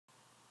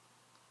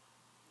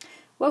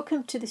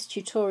Welcome to this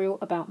tutorial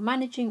about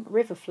managing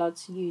river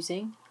floods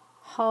using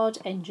hard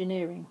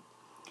engineering.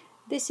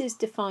 This is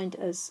defined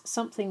as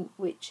something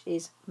which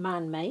is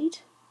man-made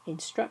in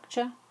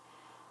structure.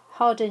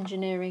 Hard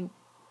engineering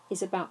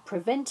is about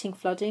preventing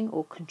flooding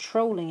or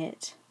controlling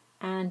it,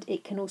 and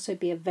it can also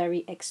be a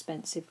very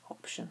expensive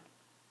option.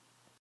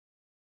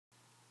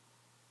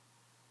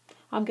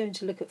 I'm going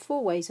to look at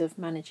 4 ways of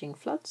managing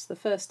floods. The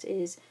first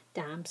is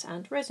dams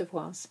and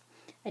reservoirs.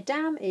 A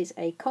dam is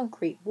a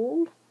concrete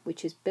wall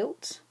which is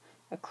built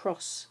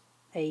across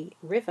a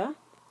river.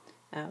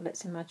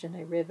 Let's imagine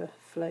a river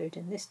flowed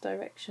in this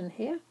direction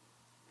here,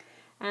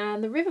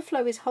 and the river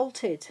flow is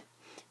halted.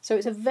 So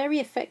it's a very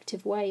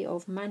effective way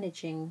of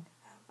managing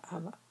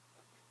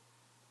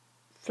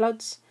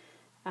floods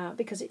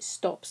because it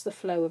stops the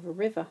flow of a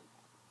river.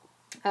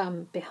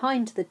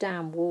 Behind the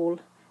dam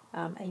wall,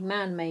 a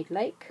man-made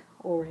lake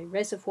or a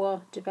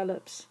reservoir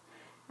develops,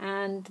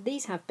 and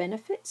these have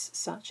benefits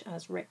such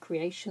as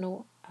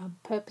recreational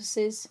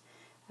purposes.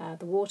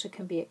 The water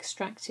can be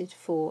extracted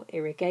for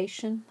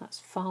irrigation, that's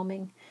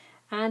farming,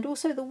 and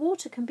also the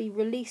water can be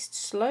released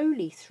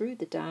slowly through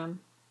the dam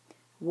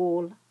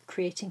wall,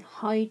 creating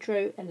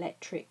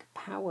hydroelectric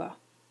power.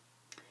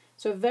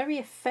 So a very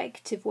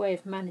effective way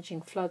of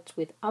managing floods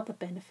with other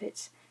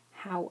benefits.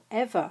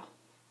 However,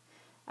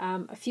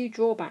 a few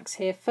drawbacks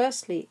here.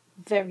 Firstly,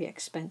 very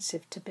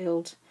expensive to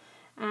build,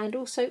 and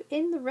also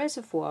in the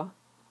reservoir,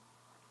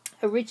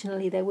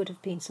 originally there would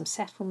have been some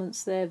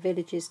settlements there,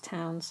 villages,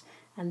 towns,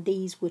 and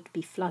these would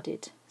be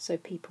flooded, so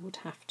people would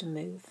have to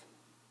move.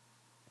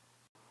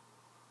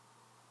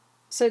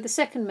 So the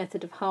second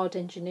method of hard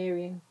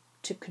engineering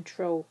to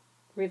control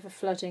river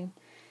flooding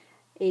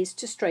is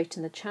to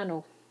straighten the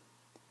channel.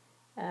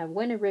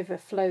 When a river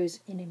flows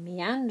in a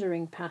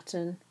meandering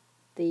pattern,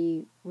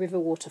 the river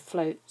water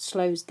flow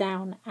slows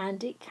down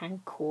and it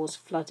can cause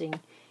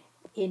flooding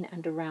in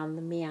and around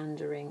the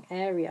meandering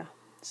area.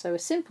 So a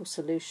simple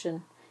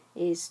solution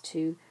is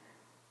to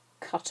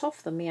cut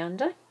off the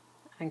meander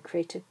and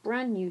create a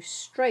brand new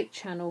straight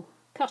channel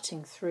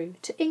cutting through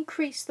to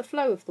increase the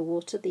flow of the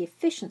water, the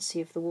efficiency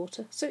of the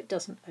water, so it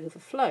doesn't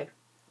overflow.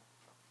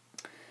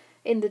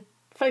 In the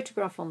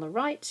photograph on the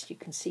right, you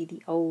can see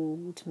the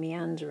old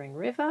meandering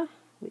river,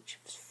 which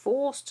was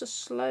forced to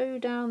slow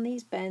down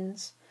these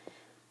bends,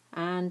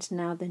 and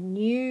now the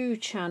new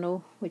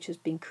channel which has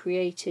been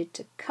created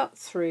to cut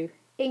through,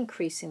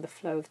 increasing the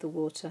flow of the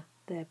water,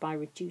 thereby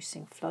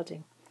reducing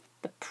flooding.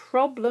 The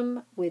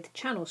problem with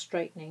channel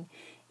straightening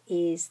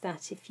is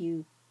that if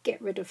you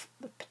get rid of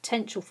the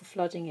potential for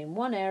flooding in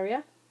one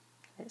area,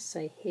 let's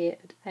say here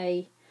at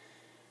A,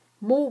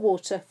 more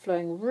water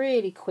flowing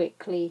really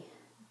quickly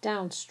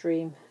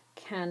downstream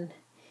can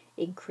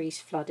increase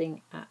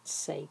flooding at,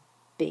 say,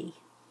 B.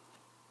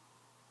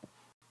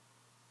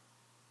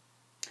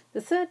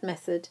 The third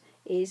method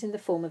is in the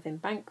form of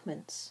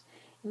embankments.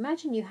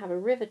 Imagine you have a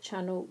river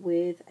channel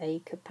with a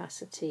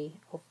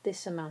capacity of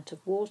this amount of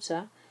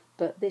water,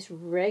 but this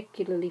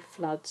regularly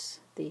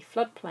floods the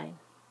floodplain.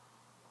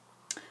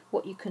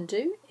 What you can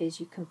do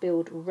is you can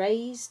build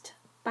raised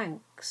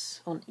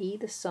banks on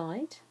either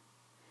side,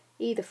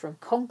 either from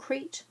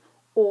concrete,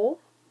 or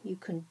you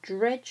can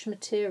dredge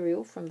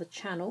material from the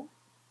channel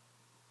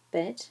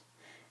bed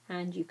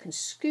and you can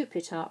scoop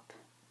it up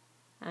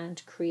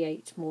and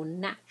create more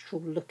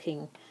natural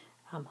looking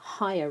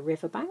higher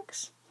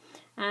riverbanks.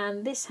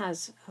 And this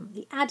has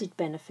the added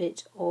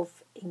benefit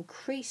of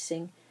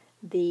increasing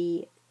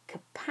the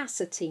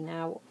capacity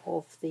now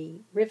of the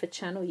river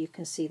channel. You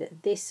can see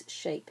that this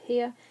shape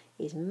here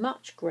is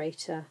much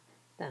greater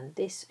than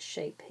this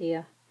shape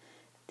here.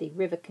 The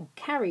river can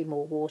carry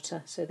more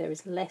water, so there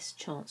is less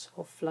chance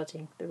of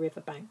flooding the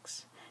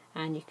riverbanks.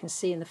 And you can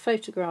see in the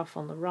photograph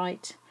on the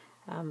right,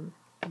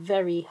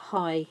 very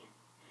high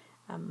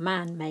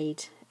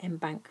man-made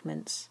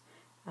embankments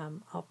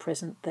are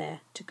present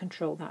there to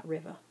control that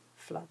river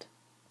flood.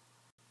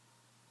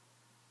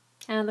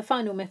 And the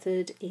final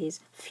method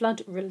is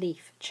flood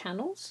relief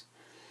channels.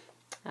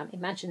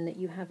 Imagine that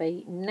you have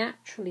a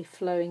naturally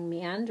flowing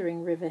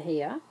meandering river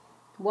here.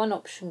 One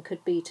option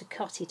could be to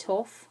cut it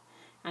off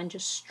and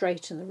just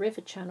straighten the river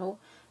channel,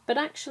 but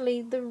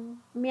actually the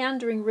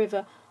meandering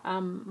river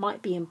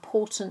might be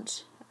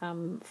important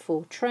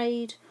for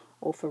trade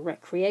or for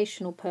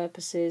recreational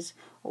purposes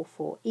or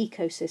for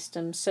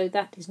ecosystems, so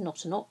that is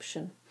not an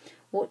option.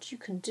 What you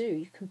can do,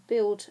 you can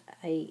build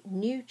a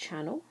new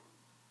channel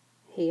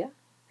here,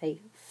 a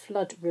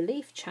flood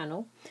relief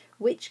channel,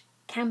 which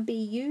can be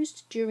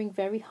used during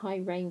very high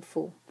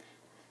rainfall.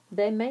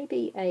 There may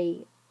be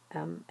a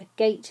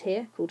gate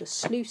here called a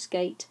sluice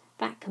gate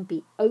that can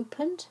be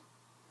opened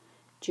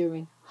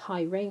during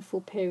high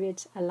rainfall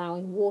periods,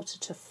 allowing water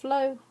to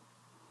flow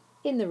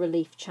in the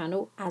relief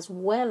channel as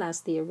well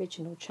as the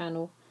original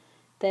channel,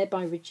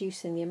 thereby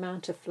reducing the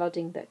amount of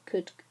flooding that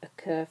could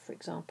occur, for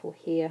example,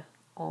 here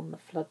on the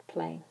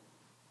floodplain.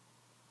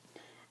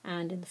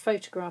 And in the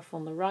photograph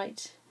on the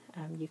right,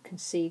 you can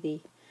see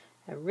the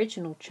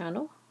original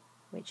channel,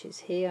 which is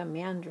here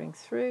meandering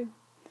through,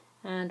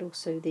 and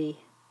also the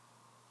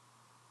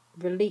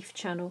relief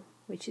channel,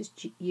 which is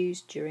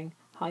used during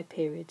high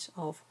periods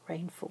of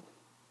rainfall.